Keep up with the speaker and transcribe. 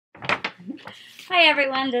Hi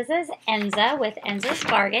everyone, this is Enza with Enza's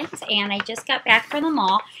Bargains, and I just got back from the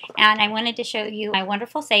mall and I wanted to show you my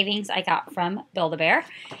wonderful savings I got from Build-A-Bear.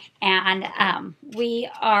 And we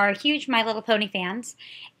are huge My Little Pony fans,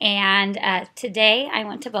 and today I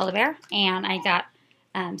went to Build-A-Bear and I got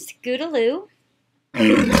Scootaloo.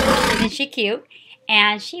 Isn't she cute?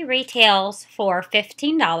 And she retails for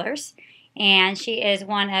 $15, and she is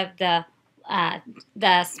one of the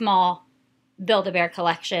small Build-A-Bear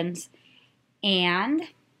collections. And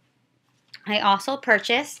I also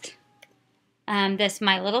purchased this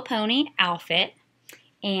My Little Pony outfit,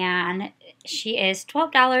 and she is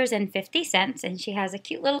 $12.50, and she has a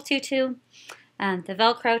cute little tutu, the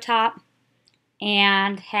Velcro top,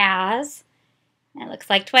 and has, it looks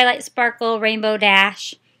like Twilight Sparkle, Rainbow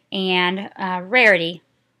Dash, and Rarity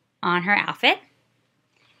on her outfit.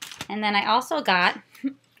 And then I also got,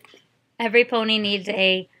 every pony needs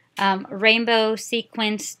a rainbow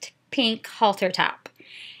sequenced pink halter top.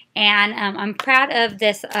 And I'm proud of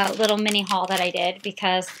this little mini haul that I did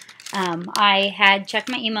because I had checked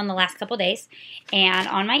my email in the last couple days, and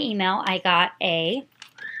on my email I got a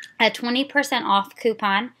 20% off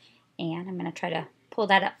coupon, and I'm going to try to pull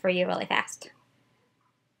that up for you really fast.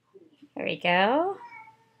 There we go.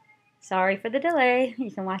 Sorry for the delay.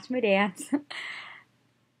 You can watch me dance.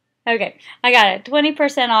 Okay, I got it.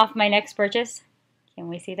 20% off my next purchase. Can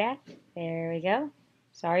we see that? There we go.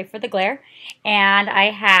 Sorry for the glare. And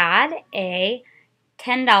I had a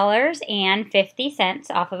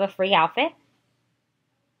 $10.50 off of a free outfit.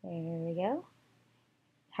 There we go.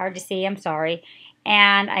 Hard to see, I'm sorry.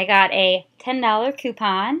 And I got a $10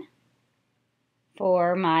 coupon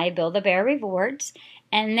for my Build-A-Bear rewards.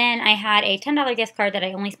 And then I had a $10 gift card that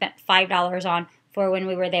I only spent $5 on for when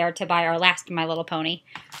we were there to buy our last My Little Pony.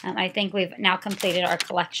 I think we've now completed our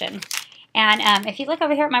collection. And if you look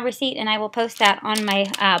over here at my receipt, and I will post that on my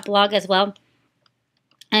blog as well,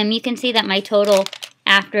 you can see that my total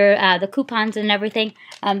after the coupons and everything,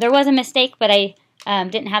 there was a mistake, but I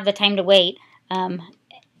didn't have the time to wait, is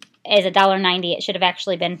 $1.90. It should have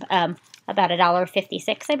actually been about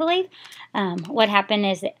 $1.56, I believe. What happened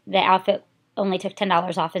is the outfit only took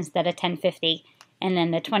 $10 off instead of $10.50. And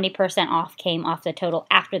then the 20% off came off the total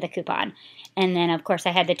after the coupon. And then, of course,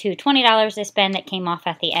 I had the two $20 to spend that came off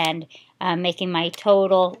at the end, making my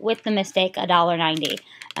total, with the mistake, $1.90.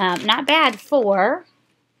 Not bad for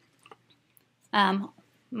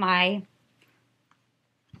my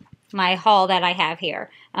haul that I have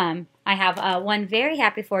here. I have one very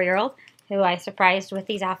happy 4-year-old who I surprised with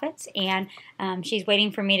these outfits, and she's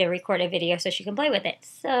waiting for me to record a video so she can play with it.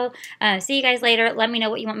 So, see you guys later. Let me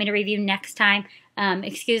know what you want me to review next time.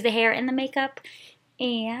 Excuse the hair and the makeup.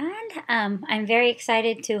 And I'm very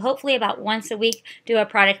excited to hopefully about once a week do a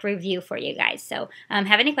product review for you guys. So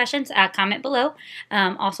have any questions, comment below.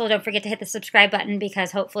 Also, don't forget to hit the subscribe button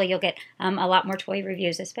because hopefully you'll get a lot more toy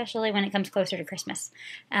reviews, especially when it comes closer to Christmas.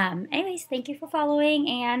 Anyways, thank you for following,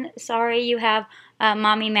 and sorry you have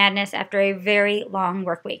mommy madness after a very long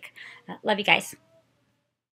work week. Love you guys.